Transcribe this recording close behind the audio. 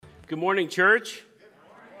Good morning, church.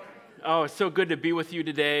 Oh, it's so good to be with you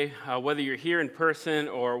today, whether you're here in person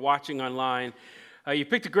or watching online. You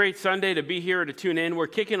picked a great Sunday to be here to tune in. We're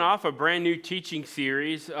kicking off a brand new teaching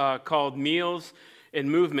series called Meals and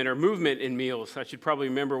Movement, or Movement in Meals. I should probably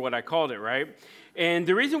remember what I called it, right? And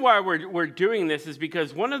the reason why we're doing this is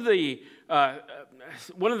because one of the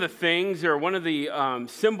things, or one of the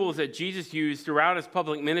symbols that Jesus used throughout his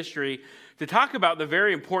public ministry to talk about the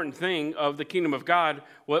very important thing of the kingdom of God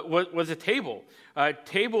was a table.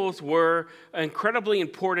 Tables were incredibly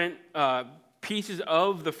important pieces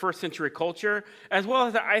of the first century culture, as well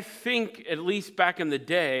as I think, at least back in the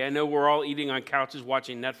day, I know we're all eating on couches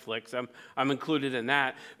watching Netflix. I'm included in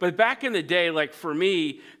that. But back in the day, like for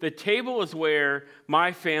me, the table is where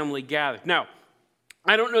my family gathered. Now,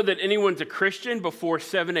 I don't know that anyone's a Christian before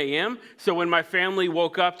 7 a.m., so when my family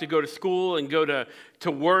woke up to go to school and go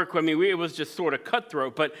to work, it was just sort of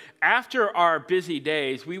cutthroat. But after our busy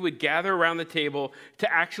days, we would gather around the table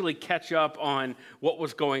to actually catch up on what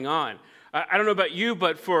was going on. I don't know about you,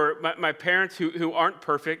 but for my parents who aren't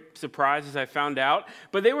perfect, surprised as I found out,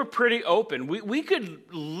 but they were pretty open. We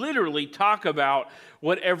could literally talk about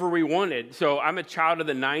whatever we wanted. So I'm a child of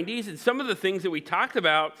the 90s, and some of the things that we talked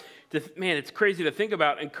about, it's crazy to think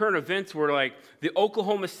about, and current events were like the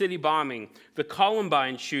Oklahoma City bombing, the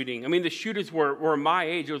Columbine shooting. The shooters were my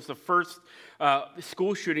age. It was the first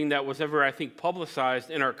school shooting that was ever, I think, publicized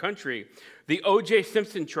in our country. The O.J.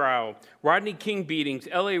 Simpson trial, Rodney King beatings,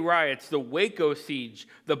 L.A. riots, the Waco siege,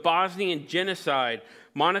 the Bosnian genocide,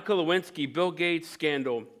 Monica Lewinsky, Bill Gates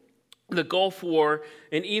scandal, the Gulf War,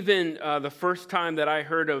 and even the first time that I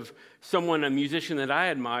heard of someone, a musician that I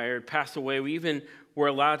admired, pass away, we even were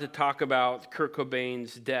allowed to talk about Kurt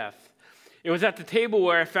Cobain's death. It was at the table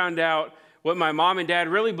where I found out what my mom and dad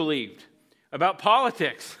really believed about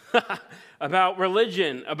politics, about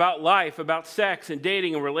religion, about life, about sex and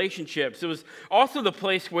dating and relationships. It was also the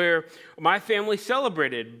place where my family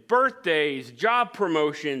celebrated birthdays, job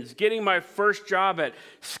promotions, getting my first job at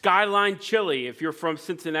Skyline Chili. If you're from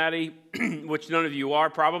Cincinnati, which none of you are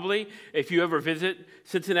probably, if you ever visit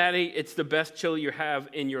Cincinnati, it's the best chili you have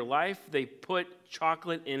in your life. They put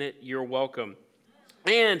chocolate in it. You're welcome.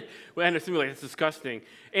 And it seems like it's disgusting.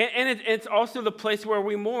 And it's also the place where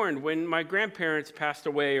we mourned when my grandparents passed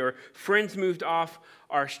away or friends moved off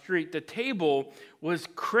our street. The table was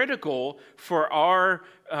critical for our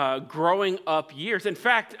growing up years. In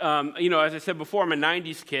fact, as I said before, I'm a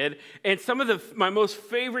 90s kid, and some of my most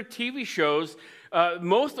favorite TV shows,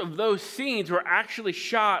 most of those scenes were actually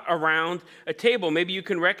shot around a table. Maybe you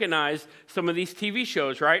can recognize some of these TV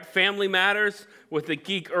shows, right? Family Matters with the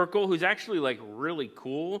geek Urkel, who's actually really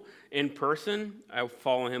cool in person. I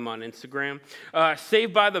follow him on Instagram.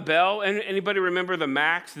 Saved by the Bell. Anybody remember the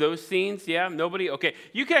Max, those scenes? Yeah, nobody? Okay,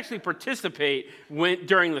 you can actually participate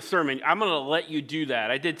during the sermon. I'm going to let you do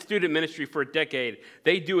that. I did student ministry for a decade.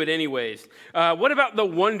 They do it anyways. What about The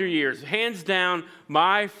Wonder Years? Hands down,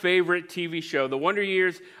 my favorite TV show. The Wonder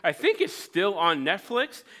Years, I think, is still on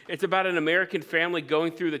Netflix. It's about an American family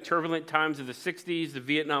going through the turbulent times of the 60s, the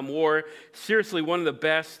Vietnam War. Seriously, one of the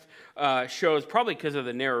best shows, probably because of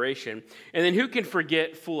the narration. And then who can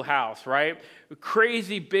forget Full House, right?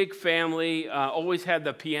 Crazy big family, always had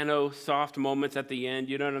the piano soft moments at the end,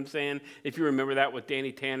 you know what I'm saying? If you remember that with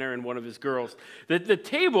Danny Tanner and one of his girls. The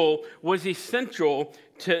table was essential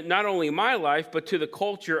to not only my life, but to the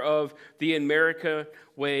culture of the America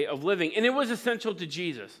way of living. And it was essential to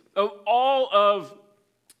Jesus. Of all of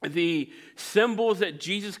the symbols that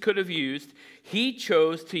Jesus could have used, he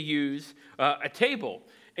chose to use a table.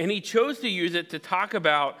 And he chose to use it to talk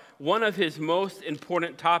about one of his most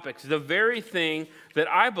important topics, the very thing that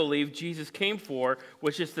I believe Jesus came for,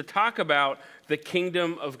 which is to talk about the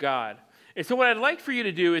kingdom of God. And so what I'd like for you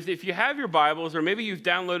to do is, if you have your Bibles, or maybe you've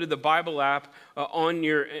downloaded the Bible app in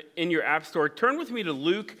your app store, turn with me to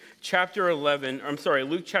Luke chapter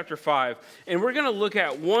 5. And we're going to look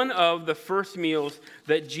at one of the first meals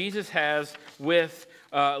that Jesus has with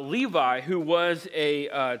Levi, who was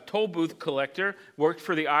a toll booth collector, worked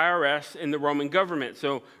for the IRS in the Roman government.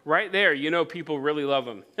 So right there, people really love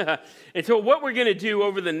him. And so what we're going to do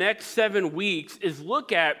over the next 7 weeks is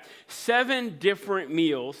look at 7 different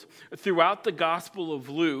meals throughout the Gospel of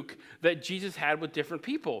Luke that Jesus had with different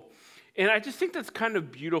people. And I just think that's kind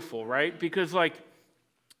of beautiful, right? Because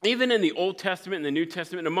even in the Old Testament and the New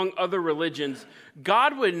Testament, among other religions,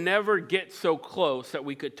 God would never get so close that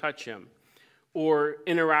we could touch him or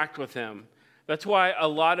interact with him. That's why a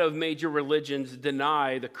lot of major religions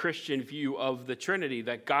deny the Christian view of the Trinity,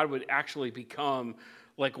 that God would actually become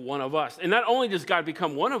like one of us. And not only does God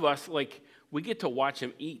become one of us, we get to watch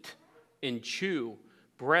him eat and chew,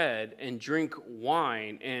 bread and drink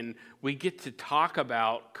wine, and we get to talk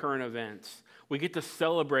about current events. We get to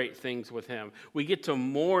celebrate things with him. We get to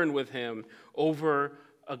mourn with him over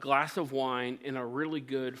a glass of wine in a really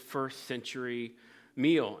good first century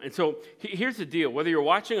meal. And so here's the deal. Whether you're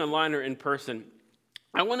watching online or in person,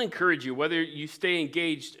 I want to encourage you, whether you stay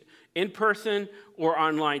engaged in person or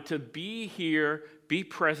online, to be here, be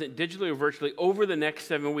present digitally or virtually over the next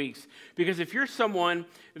 7 weeks. Because if you're someone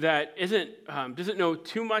that doesn't know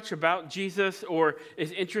too much about Jesus or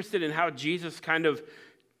is interested in how Jesus kind of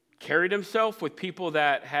carried himself with people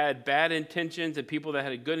that had bad intentions and people that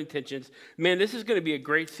had good intentions, man, this is going to be a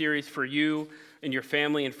great series for you and your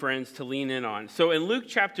family and friends to lean in on. So in Luke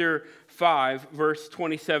chapter 5, verse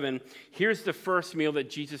 27, here's the first meal that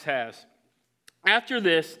Jesus has. After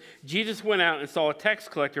this, Jesus went out and saw a tax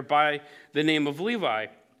collector by the name of Levi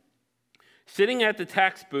sitting at the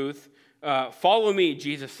tax booth. Follow me,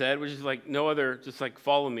 Jesus said, which is like no other, just like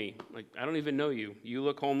follow me. Like, I don't even know you. You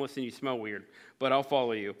look homeless and you smell weird, but I'll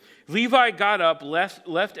follow you. Levi got up,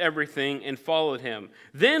 left everything, and followed him.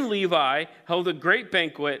 Then Levi held a great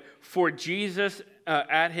banquet for Jesus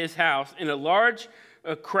at his house, and a large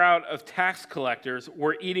crowd of tax collectors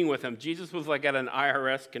were eating with him. Jesus was like at an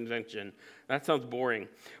IRS convention. That sounds boring.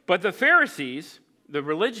 But the Pharisees, the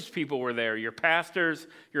religious people, were there. Your pastors,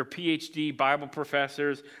 your PhD Bible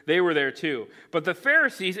professors, they were there too. But the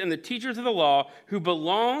Pharisees and the teachers of the law who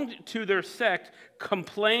belonged to their sect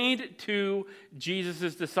complained to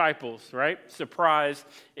Jesus' disciples, right? Surprise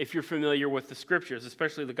if you're familiar with the scriptures,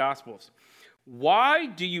 especially the Gospels. Why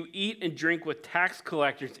do you eat and drink with tax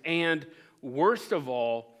collectors and, worst of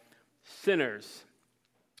all, sinners?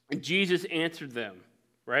 And Jesus answered them,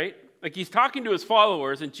 right? Like he's talking to his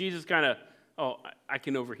followers, and Jesus kind of, oh, I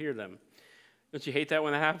can overhear them. Don't you hate that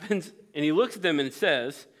when that happens? And he looks at them and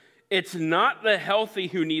says, it's not the healthy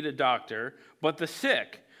who need a doctor, but the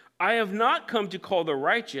sick. I have not come to call the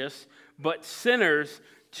righteous, but sinners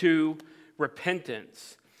to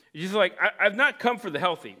repentance. Jesus is like, I've not come for the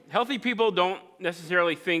healthy. Healthy people don't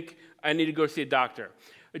necessarily think I need to go see a doctor.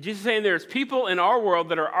 But Jesus is saying there's people in our world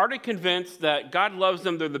that are already convinced that God loves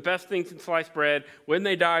them. They're the best things in sliced bread. When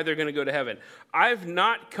they die, they're going to go to heaven. I've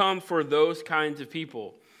not come for those kinds of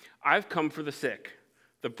people. I've come for the sick,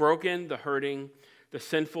 the broken, the hurting, the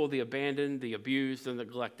sinful, the abandoned, the abused, and the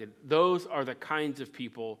neglected. Those are the kinds of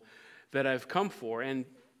people that I've come for. And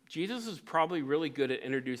Jesus is probably really good at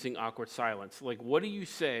introducing awkward silence. Like, what do you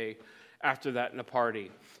say after that in a party?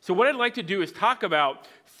 So what I'd like to do is talk about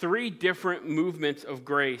 3 different movements of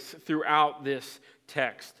grace throughout this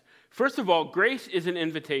text. First of all, grace is an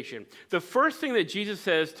invitation. The first thing that Jesus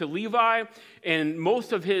says to Levi and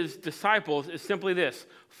most of his disciples is simply this: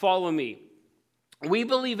 follow me. We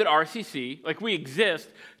believe at RCC, like we exist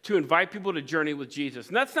to invite people to journey with Jesus.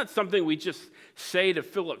 And that's not something we just say to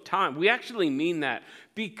fill up time. We actually mean that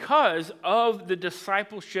because of the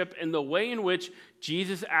discipleship and the way in which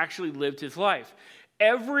Jesus actually lived his life.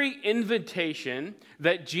 Every invitation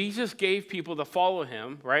that Jesus gave people to follow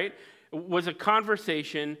him, right, was a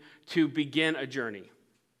conversation to begin a journey.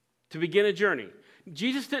 To begin a journey.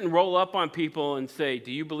 Jesus didn't roll up on people and say,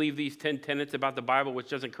 do you believe these 10 tenets about the Bible, which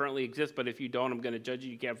doesn't currently exist, but if you don't, I'm going to judge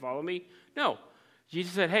you, you can't follow me? No.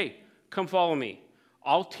 Jesus said, hey, come follow me.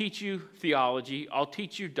 I'll teach you theology, I'll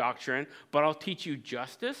teach you doctrine, but I'll teach you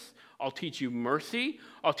justice, I'll teach you mercy,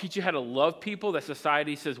 I'll teach you how to love people that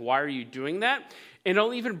society says, why are you doing that? And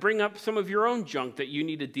I'll even bring up some of your own junk that you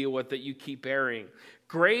need to deal with that you keep burying.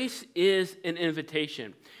 Grace is an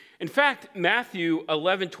invitation. In fact, Matthew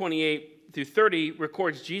 11:28-30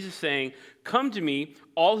 records Jesus saying, come to me,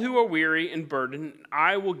 all who are weary and burdened,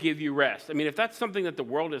 I will give you rest. I mean, if that's something that the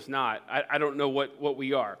world is not, I don't know what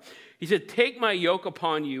we are. He said, take my yoke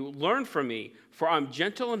upon you, learn from me, for I'm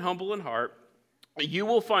gentle and humble in heart. You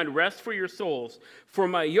will find rest for your souls. For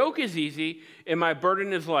my yoke is easy and my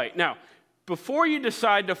burden is light. Now, before you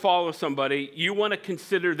decide to follow somebody, you want to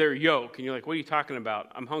consider their yoke. And you're like, what are you talking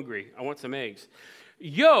about? I'm hungry. I want some eggs.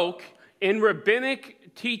 Yoke in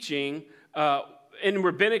rabbinic teaching, in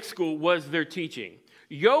rabbinic school, was their teaching.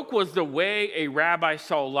 Yoke was the way a rabbi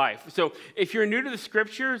saw life. So if you're new to the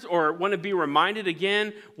scriptures or want to be reminded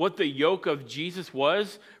again what the yoke of Jesus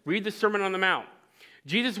was, read the Sermon on the Mount.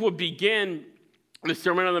 Jesus would begin the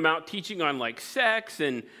Sermon on the Mount teaching on like sex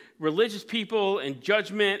and religious people and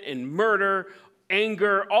judgment and murder,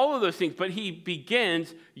 anger, all of those things. But he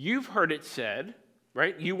begins, you've heard it said,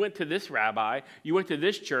 right? You went to this rabbi, you went to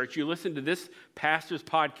this church, you listened to this pastor's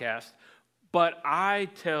podcast, but I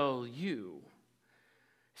tell you.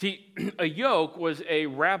 See, a yoke was a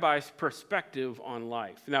rabbi's perspective on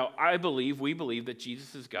life. Now, we believe that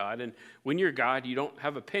Jesus is God, and when you're God, you don't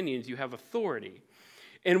have opinions, you have authority.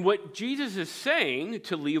 And what Jesus is saying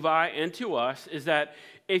to Levi and to us is that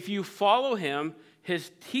if you follow him,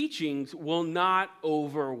 his teachings will not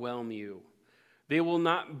overwhelm you. They will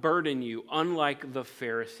not burden you, unlike the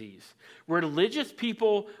Pharisees. Religious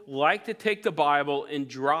people like to take the Bible and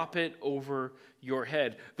drop it over your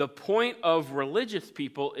head. The point of religious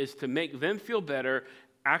people is to make them feel better,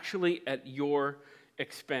 actually at your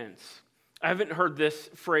expense. I haven't heard this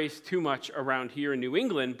phrase too much around here in New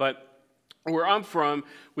England, but where I'm from,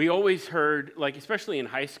 we always heard, like especially in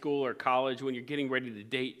high school or college, when you're getting ready to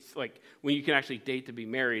date, like when you can actually date to be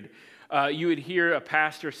married, you would hear a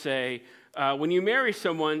pastor say, when you marry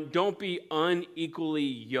someone, don't be unequally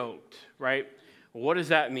yoked, right? What does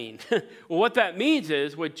that mean? Well, what that means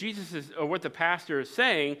is, what Jesus is, or what the pastor is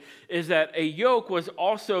saying, is that a yoke was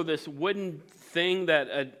also this wooden thing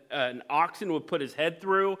that an oxen would put his head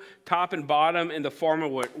through, top and bottom, and the farmer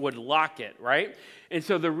would lock it, right? And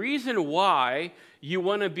so the reason why you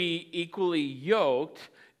want to be equally yoked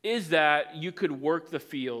is that you could work the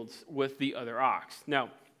fields with the other ox. Now,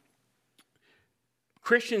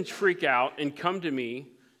 Christians freak out and come to me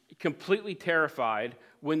completely terrified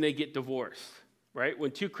when they get divorced, right?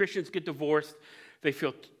 When two Christians get divorced, they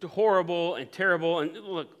feel horrible and terrible. And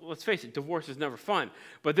look, let's face it, divorce is never fun.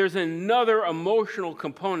 But there's another emotional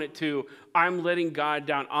component to, I'm letting God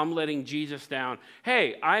down, I'm letting Jesus down.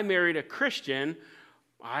 Hey, I married a Christian.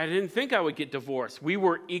 I didn't think I would get divorced. We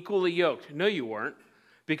were equally yoked. No, you weren't.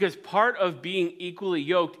 Because part of being equally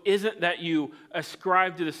yoked isn't that you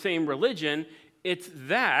ascribe to the same religion. It's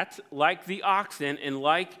that, like the oxen and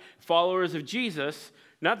like followers of Jesus,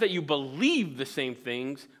 not that you believe the same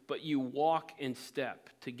things, but you walk in step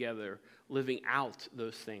together, living out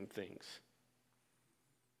those same things.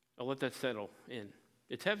 I'll let that settle in.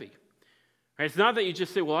 It's heavy. Right? It's not that you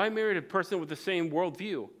just say, well, I married a person with the same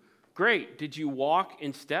worldview. Great. Did you walk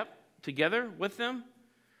in step together with them?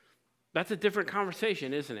 That's a different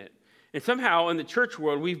conversation, isn't it? And somehow in the church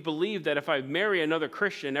world, we've believed that if I marry another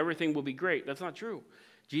Christian, everything will be great. That's not true.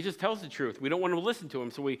 Jesus tells the truth. We don't want to listen to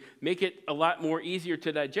him, so we make it a lot more easier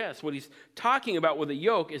to digest. What he's talking about with a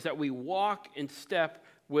yoke is that we walk in step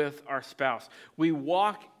with our spouse. We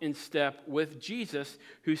walk in step with Jesus,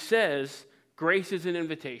 who says, grace is an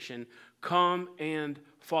invitation. Come and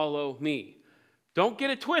follow me. Don't get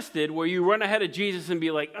it twisted where you run ahead of Jesus and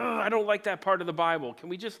be like, oh, I don't like that part of the Bible. Can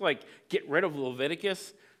we just get rid of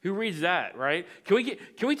Leviticus? Who reads that, right? Can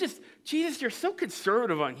we just, Jesus, you're so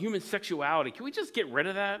conservative on human sexuality. Can we just get rid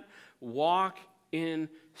of that? Walk in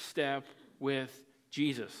step with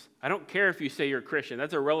Jesus. I don't care if you say you're a Christian.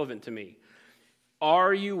 That's irrelevant to me.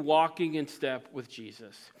 Are you walking in step with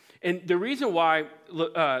Jesus? And the reason why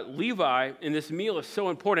Levi in this meal is so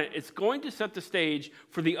important, it's going to set the stage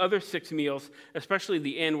for the other 6 meals, especially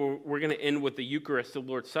the end where we're going to end with the Eucharist, the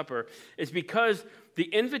Lord's Supper, is because the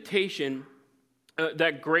invitation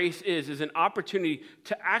that grace is an opportunity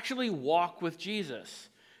to actually walk with Jesus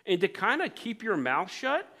and to kind of keep your mouth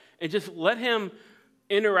shut and just let him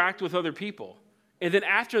interact with other people. And then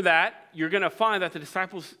after that, you're going to find that the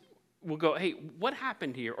disciples will go, hey, what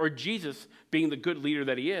happened here? Or Jesus, being the good leader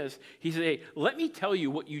that he is, he said, hey, let me tell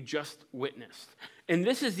you what you just witnessed. And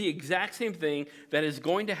this is the exact same thing that is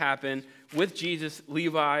going to happen with Jesus,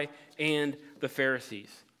 Levi, and the Pharisees.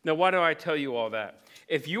 Now, why do I tell you all that?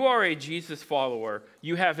 If you are a Jesus follower,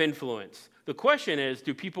 you have influence. The question is,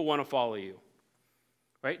 do people want to follow you?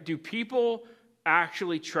 Right? Do people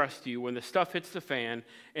actually trust you when the stuff hits the fan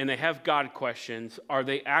and they have God questions? Are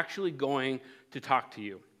they actually going to talk to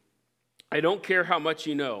you? I don't care how much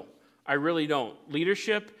you know. I really don't.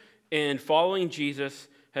 Leadership and following Jesus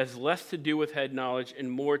has less to do with head knowledge and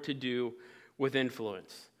more to do with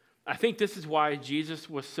influence. I think this is why Jesus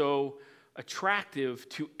was so attractive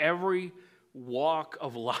to every walk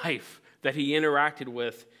of life that he interacted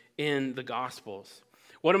with in the Gospels.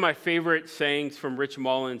 One of my favorite sayings from Rich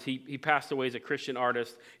Mullins, he passed away as a Christian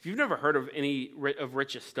artist. If you've never heard of any of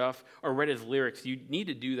Rich's stuff or read his lyrics, you need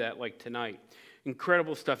to do that tonight.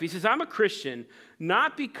 Incredible stuff. He says, I'm a Christian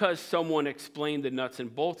not because someone explained the nuts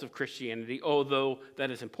and bolts of Christianity, although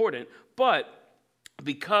that is important, but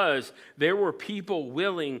because there were people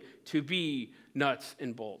willing to be nuts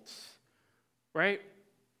and bolts. Right?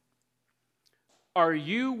 Are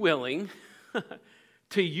you willing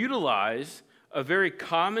to utilize a very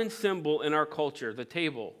common symbol in our culture, the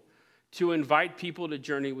table, to invite people to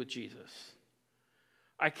journey with Jesus?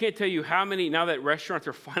 I can't tell you how many, now that restaurants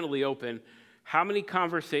are finally open, how many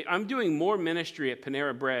conversations, I'm doing more ministry at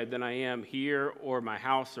Panera Bread than I am here or my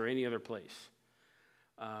house or any other place.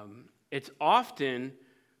 It's often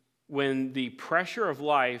when the pressure of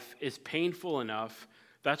life is painful enough,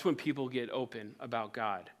 that's when people get open about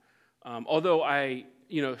God. Although I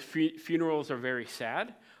funerals are very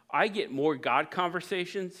sad. I get more God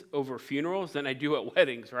conversations over funerals than I do at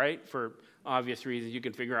weddings, right? For obvious reasons. You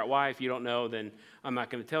can figure out why. If you don't know, then I'm not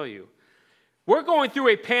going to tell you. We're going through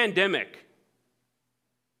a pandemic.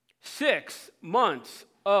 6 months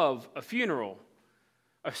of a funeral,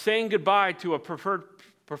 of saying goodbye to a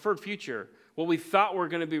preferred future, what we thought were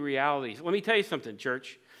going to be realities. Let me tell you something,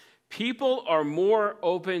 church. People are more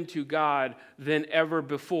open to God than ever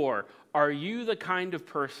before. Are you the kind of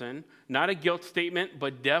person, not a guilt statement,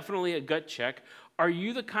 but definitely a gut check, are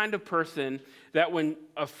you the kind of person that when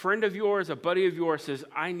a friend of yours, a buddy of yours says,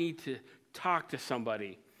 I need to talk to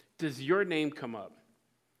somebody, does your name come up?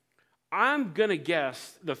 I'm going to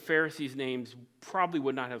guess the Pharisees' names probably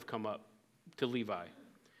would not have come up to Levi.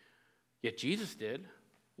 Yet Jesus did.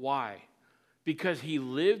 Why? Because he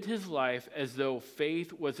lived his life as though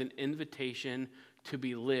faith was an invitation to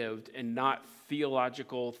be lived and not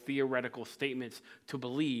theoretical statements to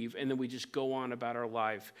believe, and then we just go on about our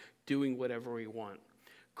life doing whatever we want.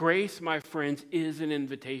 Grace, my friends, is an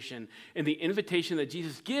invitation, and the invitation that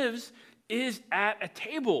Jesus gives is at a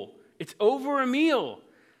table. It's over a meal.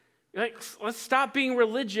 Let's stop being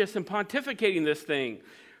religious and pontificating this thing.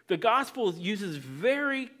 The gospel uses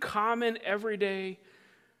very common, everyday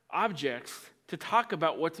objects to talk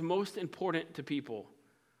about what's most important to people.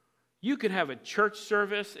 You could have a church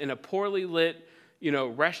service in a poorly lit,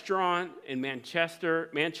 restaurant in Manchester,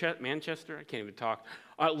 I can't even talk,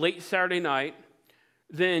 late Saturday night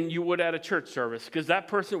than you would at a church service, because that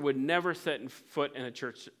person would never set foot in a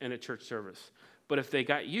church service. But if they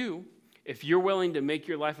got you, if you're willing to make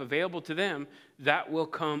your life available to them, that will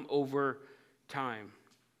come over time.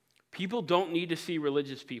 People don't need to see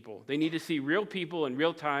religious people. They need to see real people in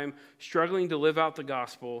real time struggling to live out the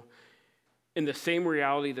gospel in the same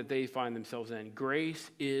reality that they find themselves in.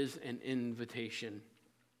 Grace is an invitation.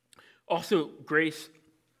 Also, grace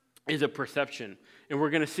is a perception, and we're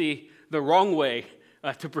going to see the wrong way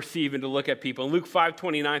to perceive and to look at people. In Luke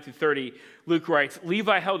 5:29-30, Luke writes,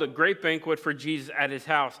 Levi held a great banquet for Jesus at his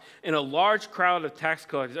house, and a large crowd of tax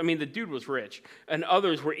collectors, the dude was rich, and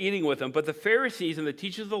others were eating with him. But the Pharisees and the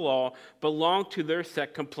teachers of the law belonged to their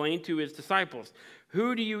sect, complained to his disciples,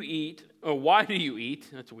 who do you eat, or why do you eat,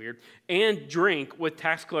 that's weird, and drink with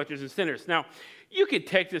tax collectors and sinners? Now, you could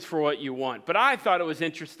take this for what you want, but I thought it was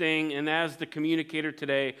interesting, and as the communicator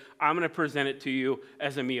today, I'm going to present it to you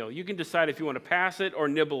as a meal. You can decide if you want to pass it or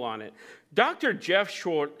nibble on it. Dr. Jeff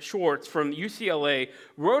Schwartz from UCLA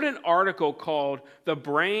wrote an article called The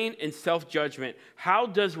Brain and Self-Judgment, How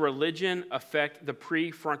Does Religion Affect the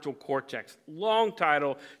Prefrontal Cortex? Long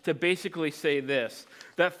title to basically say this,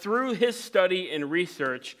 that through his study and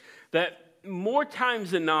research, that more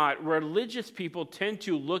times than not, religious people tend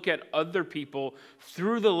to look at other people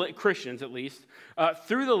through Christians at least,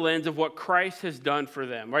 through the lens of what Christ has done for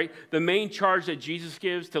them, right? The main charge that Jesus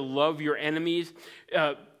gives to love your enemies,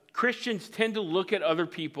 Christians tend to look at other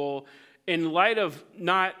people in light of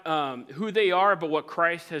not who they are, but what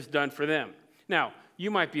Christ has done for them. Now, you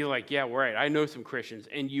might be like, yeah, right, I know some Christians,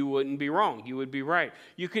 and you wouldn't be wrong. You would be right.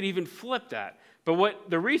 You could even flip that. But what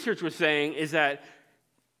the research was saying is that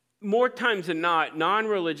more times than not,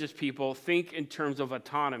 non-religious people think in terms of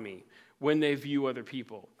autonomy when they view other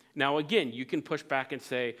people. Now, again, you can push back and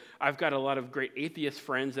say, I've got a lot of great atheist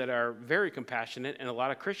friends that are very compassionate and a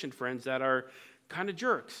lot of Christian friends that are kind of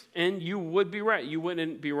jerks. And you would be right. You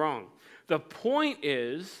wouldn't be wrong. The point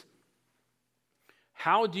is,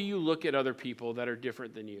 how do you look at other people that are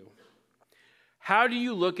different than you? How do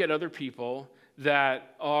you look at other people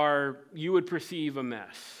that you would perceive a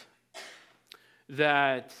mess?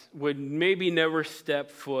 That would maybe never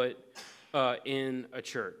step foot in a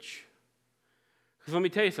church. Because let me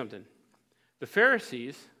tell you something. The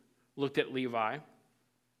Pharisees looked at Levi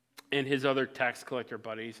and his other tax collector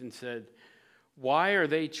buddies and said, why are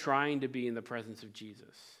they trying to be in the presence of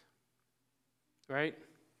Jesus? Right?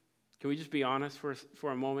 Can we just be honest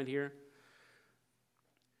for a moment here?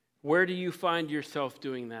 Where do you find yourself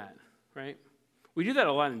doing that? Right? We do that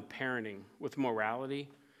a lot in parenting with morality.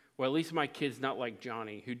 Well, at least my kid's not like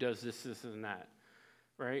Johnny, who does this, and that,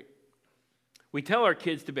 right? We tell our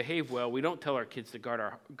kids to behave well. We don't tell our kids to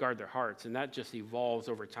guard their hearts, and that just evolves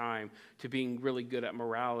over time to being really good at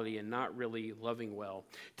morality and not really loving well.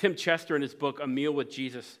 Tim Chester, in his book, A Meal with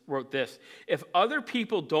Jesus, wrote this, if other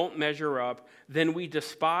people don't measure up, then we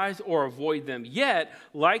despise or avoid them. Yet,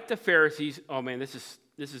 like the Pharisees, oh man, this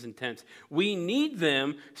is intense. We need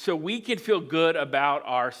them so we can feel good about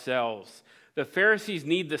ourselves. The Pharisees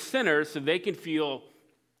need the sinners so they can feel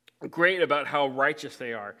great about how righteous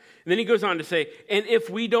they are. And then he goes on to say, and if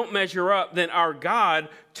we don't measure up, then our God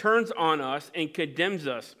turns on us and condemns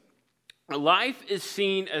us. Life is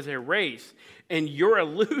seen as a race, and you're a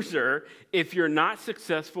loser if you're not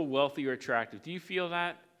successful, wealthy, or attractive. Do you feel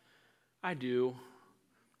that? I do.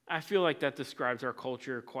 I feel like that describes our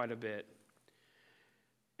culture quite a bit.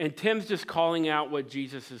 And Tim's just calling out what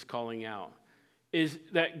Jesus is calling out, is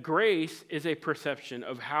that grace is a perception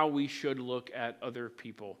of how we should look at other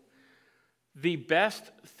people. The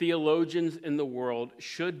best theologians in the world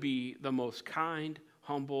should be the most kind,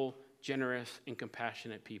 humble, generous, and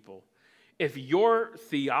compassionate people. If your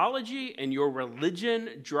theology and your religion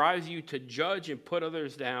drives you to judge and put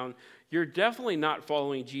others down, you're definitely not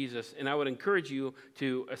following Jesus, and I would encourage you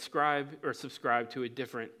to ascribe or subscribe to a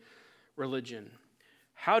different religion.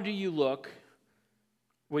 How do you look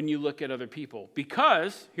when you look at other people?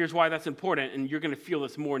 Because, here's why that's important, and you're going to feel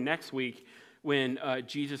this more next week when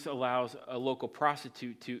Jesus allows a local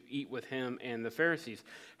prostitute to eat with him and the Pharisees.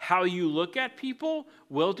 How you look at people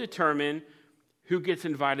will determine who gets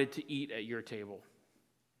invited to eat at your table.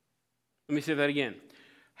 Let me say that again.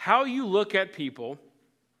 How you look at people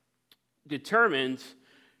determines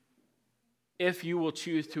if you will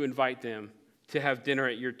choose to invite them to have dinner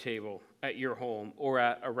at your table, at your home, or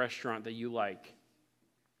at a restaurant that you like.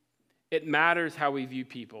 It matters how we view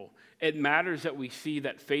people. It matters that we see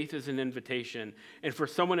that faith is an invitation. And for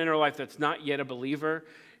someone in our life that's not yet a believer,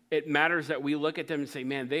 it matters that we look at them and say,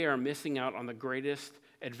 man, they are missing out on the greatest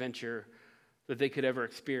adventure that they could ever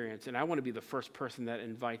experience. And I want to be the first person that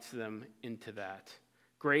invites them into that.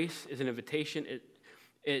 Grace is an invitation.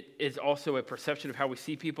 It is also a perception of how we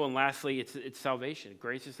see people. And lastly, it's salvation.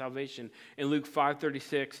 Grace is salvation. In Luke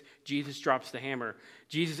 5:36, Jesus drops the hammer.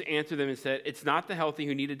 Jesus answered them and said, it's not the healthy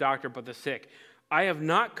who need a doctor, but the sick. I have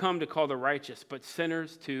not come to call the righteous, but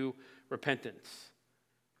sinners to repentance.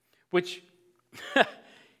 Which,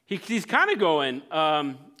 he's kind of going,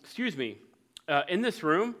 in this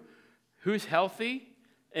room, who's healthy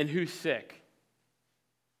and who's sick,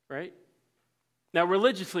 right? Now,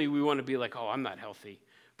 religiously, we want to be like, oh, I'm not healthy.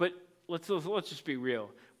 But let's just be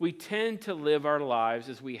real. We tend to live our lives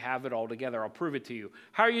as we have it all together. I'll prove it to you.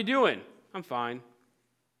 How are you doing? I'm fine.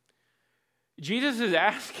 Jesus is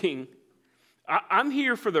asking, I'm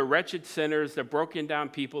here for the wretched sinners, the broken down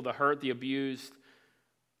people, the hurt, the abused,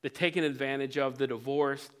 the taken advantage of, the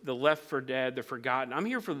divorced, the left for dead, the forgotten. I'm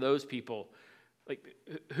here for those people. Like,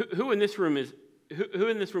 who in this room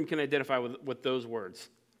can identify with those words?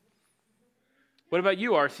 What about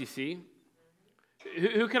you, RCC?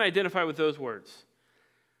 Who can identify with those words?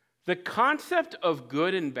 The concept of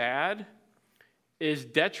good and bad is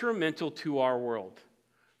detrimental to our world.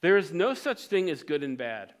 There is no such thing as good and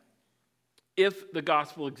bad if the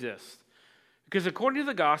gospel exists. Because according to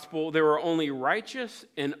the gospel, there are only righteous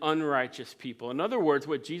and unrighteous people. In other words,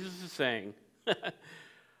 what Jesus is saying,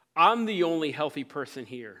 I'm the only healthy person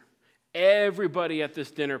here. Everybody at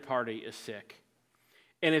this dinner party is sick.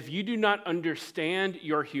 And if you do not understand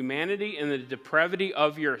your humanity and the depravity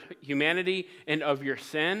of your humanity and of your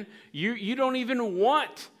sin, you don't even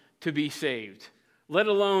want to be saved, let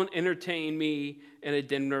alone entertain me in a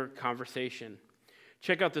dinner conversation.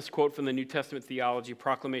 Check out this quote from the New Testament Theology,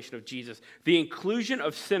 Proclamation of Jesus. The inclusion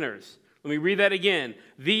of sinners, let me read that again.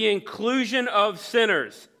 The inclusion of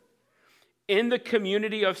sinners in the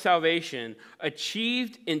community of salvation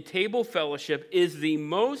achieved in table fellowship is the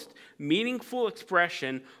most meaningful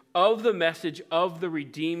expression of the message of the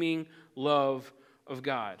redeeming love of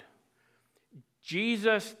God.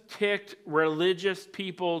 Jesus ticked religious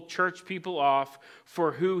people, church people off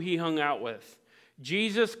for who he hung out with.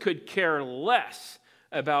 Jesus could care less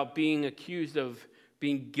about being accused of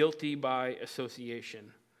being guilty by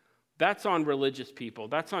association. That's on religious people.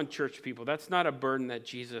 That's on church people. That's not a burden that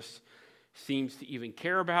Jesus seems to even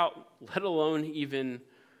care about, let alone even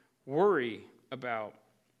worry about.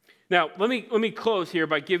 Now, let me close here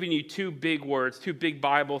by giving you two big words, two big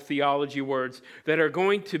Bible theology words that are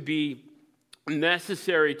going to be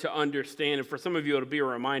necessary to understand, and for some of you it'll be a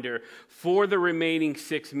reminder, for the remaining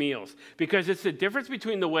 6 meals. Because it's the difference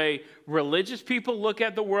between the way religious people look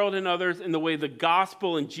at the world and others and the way the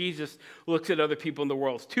gospel and Jesus looks at other people in the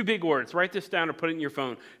world. It's 2 big words. Write this down or put it in your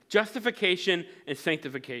phone. Justification and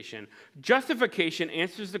sanctification. Justification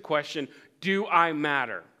answers the question, do I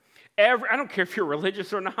matter? I don't care if you're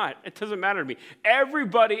religious or not. It doesn't matter to me.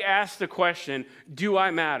 Everybody asks the question, do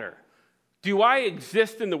I matter? Do I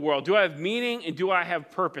exist in the world? Do I have meaning and do I have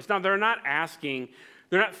purpose? Now, they're not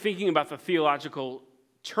thinking about the theological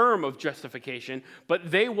term of justification, but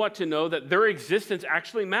they want to know that their existence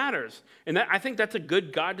actually matters. And I think that's a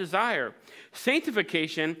good God desire.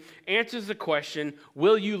 Sanctification answers the question,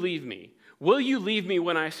 will you leave me? Will you leave me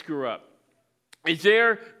when I screw up? Is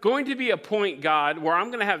there going to be a point, God, where I'm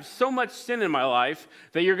going to have so much sin in my life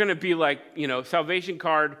that you're going to be like, salvation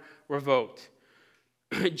card revoked?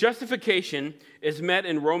 Justification is met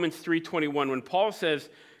in Romans 3:21 when Paul says,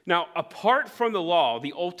 now, apart from the law,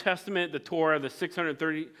 the Old Testament, the Torah, the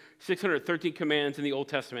 613 commands in the Old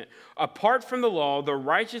Testament, apart from the law, the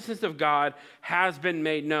righteousness of God has been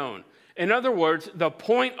made known. In other words, the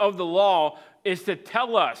point of the law is to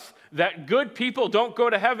tell us that good people don't go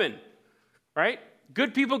to heaven, right?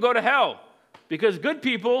 Good people go to hell because good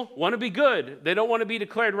people want to be good. They don't want to be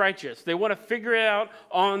declared righteous. They want to figure it out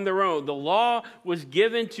on their own. The law was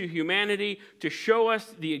given to humanity to show us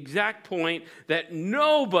the exact point that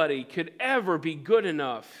nobody could ever be good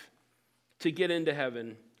enough to get into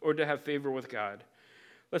heaven or to have favor with God.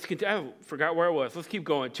 Let's continue. I forgot where I was. Let's keep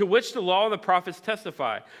going. To which the law and the prophets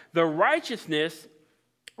testify. This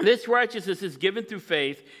righteousness is given through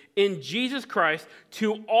faith in Jesus Christ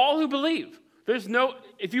to all who believe.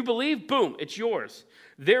 If you believe, boom, it's yours.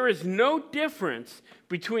 There is no difference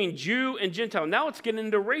between Jew and Gentile. Now let's get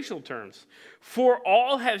into racial terms. For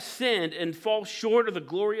all have sinned and fall short of the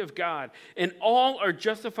glory of God, and all are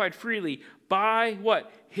justified freely by what?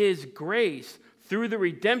 His grace through the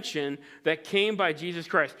redemption that came by Jesus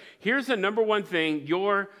Christ. Here's the number one thing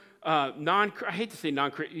your non-Christian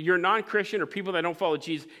or people that don't follow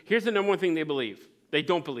Jesus, here's the number one thing they believe. They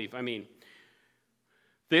don't believe,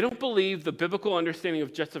 They don't believe the biblical understanding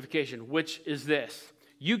of justification, which is this.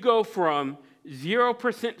 You go from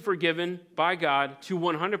 0% forgiven by God to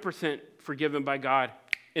 100% forgiven by God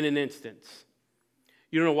in an instance.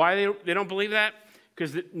 You know why they don't believe that?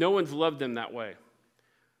 Because no one's loved them that way.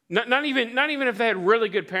 Not even if they had really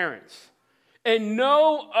good parents. And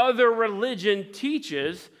no other religion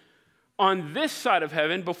teaches on this side of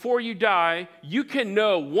heaven, before you die, you can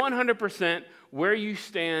know 100% where you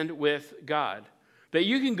stand with God. That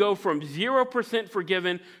you can go from 0%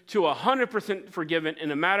 forgiven to 100% forgiven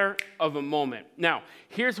in a matter of a moment. Now,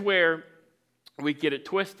 here's where we get it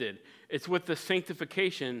twisted. It's with the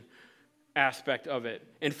sanctification aspect of it.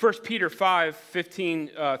 In 1 Peter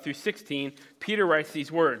 5:15 through 16, Peter writes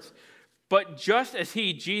these words. But just as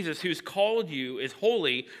he, Jesus, who's called you, is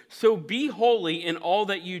holy, so be holy in all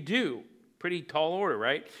that you do. Pretty tall order,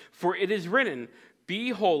 right? For it is written,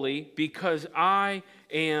 be holy because I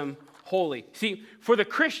am holy. See, for the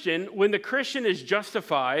Christian, when the Christian is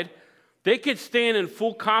justified, they can stand in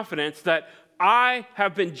full confidence that I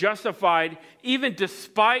have been justified even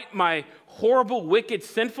despite my horrible, wicked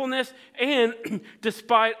sinfulness and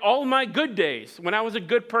despite all my good days. When I was a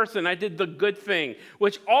good person, I did the good thing,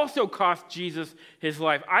 which also cost Jesus his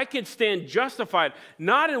life. I can stand justified,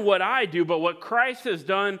 not in what I do, but what Christ has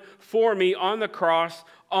done for me on the cross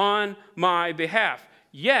on my behalf.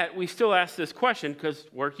 Yet, we still ask this question, because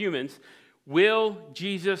we're humans, will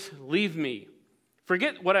Jesus leave me?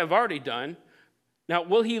 Forget what I've already done. Now,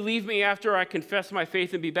 will he leave me after I confess my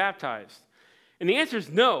faith and be baptized? And the answer is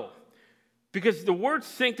no, because the word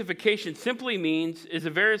sanctification simply means, is a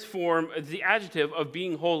various form, is the adjective of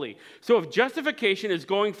being holy. So if justification is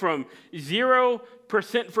going from 0%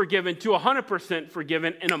 forgiven to 100%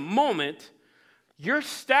 forgiven in a moment, your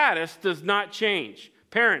status does not change.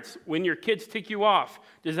 Parents, when your kids tick you off,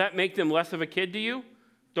 does that make them less of a kid to you?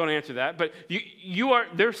 Don't answer that. But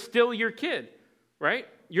they're still your kid, right?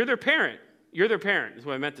 You're their parent. You're their parent, is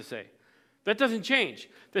what I meant to say. That doesn't change.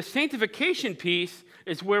 The sanctification piece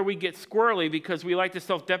is where we get squirrely because we like to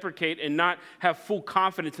self-deprecate and not have full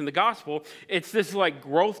confidence in the gospel. It's this like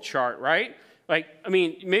growth chart, right?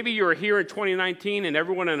 Maybe you were here in 2019 and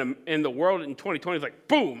everyone in the world in 2020 is like,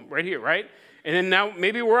 boom, right here, right? And then now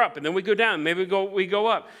maybe we're up, and then we go down, maybe we go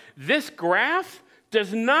up. This graph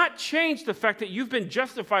does not change the fact that you've been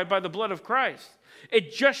justified by the blood of Christ.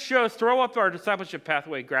 It just shows, throw up our discipleship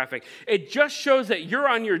pathway graphic. It just shows that you're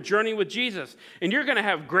on your journey with Jesus, and you're going to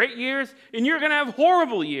have great years, and you're going to have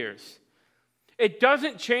horrible years. It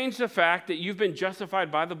doesn't change the fact that you've been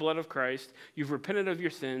justified by the blood of Christ, you've repented of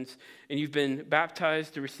your sins, and you've been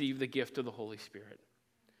baptized to receive the gift of the Holy Spirit.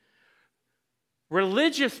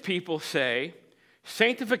 Religious people say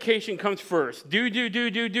sanctification comes first. Do.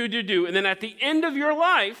 And then at the end of your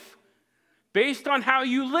life, based on how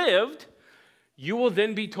you lived, you will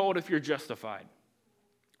then be told if you're justified.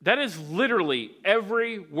 That is literally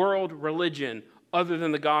every world religion other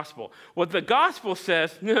than the gospel. What the gospel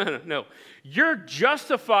says, no. You're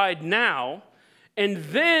justified now, and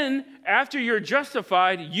then after you're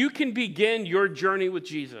justified, you can begin your journey with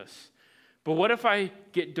Jesus. But what if I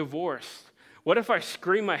get divorced? What if I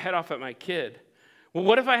scream my head off at my kid? Well,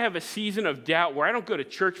 what if I have a season of doubt where I don't go to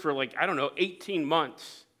church for 18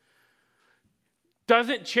 months?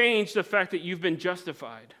 Doesn't change the fact that you've been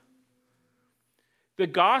justified. The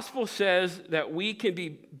gospel says that we can be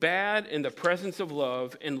bad in the presence of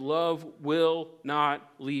love, and love will not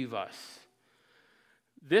leave us.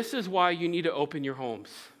 This is why you need to open your homes.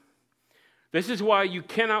 This is why you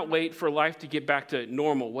cannot wait for life to get back to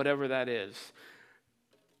normal, whatever that is.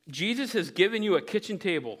 Jesus has given you a kitchen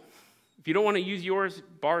table. If you don't want to use yours,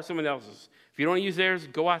 borrow someone else's. If you don't want to use theirs,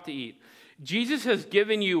 go out to eat. Jesus has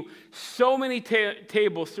given you so many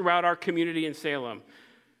tables throughout our community in Salem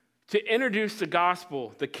to introduce the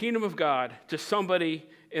gospel, the kingdom of God, to somebody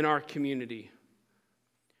in our community.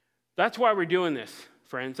 That's why we're doing this,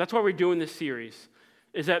 friends. That's why we're doing this series,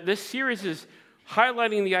 is that this series is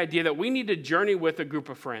highlighting the idea that we need to journey with a group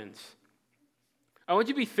of friends. I want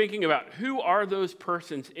you to be thinking about, who are those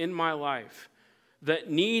persons in my life that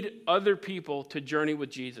need other people to journey with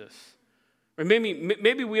Jesus? Or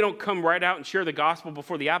maybe we don't come right out and share the gospel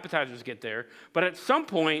before the appetizers get there, but at some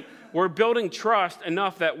point, we're building trust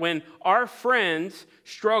enough that when our friends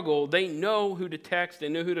struggle, they know who to text, they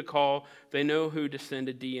know who to call, they know who to send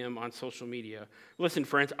a DM on social media. Listen,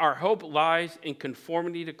 friends, our hope lies in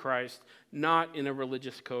conformity to Christ, not in a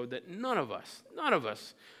religious code that none of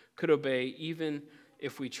us could obey, even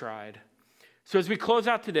if we tried. So as we close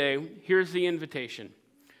out today, here's the invitation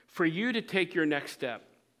for you to take your next step,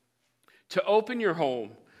 to open your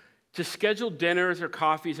home, to schedule dinners or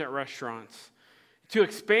coffees at restaurants, to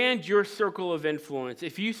expand your circle of influence.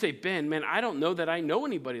 If you say, Ben, man, I don't know that I know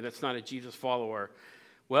anybody that's not a Jesus follower.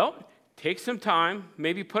 Well, take some time,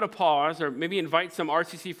 maybe put a pause, or maybe invite some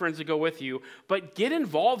RCC friends to go with you, but get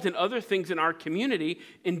involved in other things in our community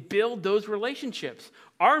and build those relationships.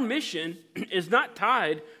 Our mission is not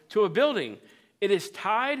tied to a building. It is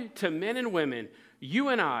tied to men and women, you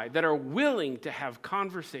and I, that are willing to have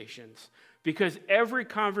conversations, because every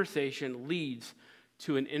conversation leads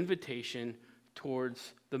to an invitation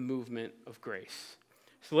towards the movement of grace.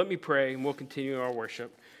 So let me pray, and we'll continue our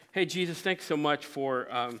worship. Hey, Jesus, thanks so much for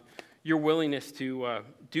your willingness to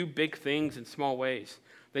do big things in small ways,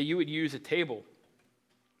 that you would use a table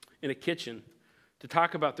in a kitchen to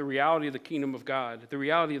talk about the reality of the kingdom of God, the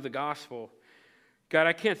reality of the gospel. God,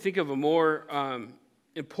 I can't think of a more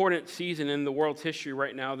important season in the world's history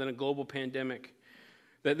right now than a global pandemic,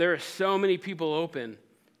 that there are so many people open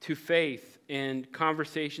to faith and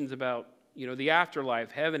conversations about the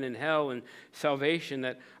afterlife, heaven and hell and salvation,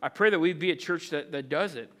 that I pray that we'd be a church that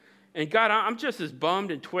does it. And God, I'm just as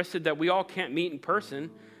bummed and twisted that we all can't meet in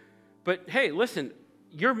person. But hey, listen,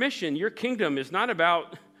 your mission, your kingdom is not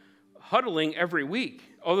about huddling every week,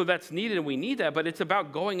 although that's needed and we need that, but it's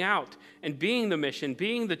about going out and being the mission,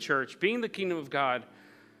 being the church, being the kingdom of God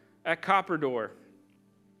at Copper Door,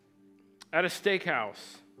 at a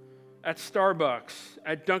steakhouse, at Starbucks,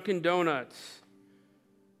 at Dunkin' Donuts,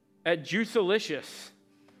 at Juicelicious,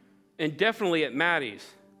 and definitely at Maddie's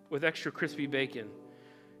with extra crispy bacon.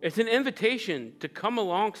 It's an invitation to come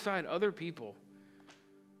alongside other people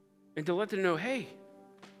and to let them know, hey,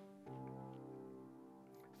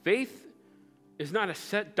 faith is not a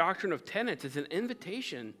set doctrine of tenets. It's an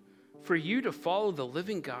invitation for you to follow the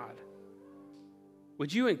living God.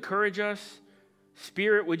 Would you encourage us?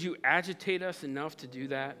 Spirit, would you agitate us enough to do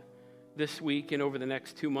that this week and over the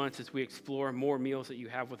next 2 months as we explore more meals that you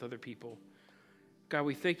have with other people? God,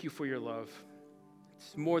 we thank you for your love.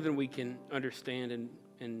 It's more than we can understand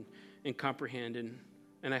and comprehend,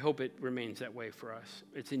 and I hope it remains that way for us.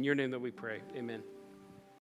 It's in your name that we pray. Amen.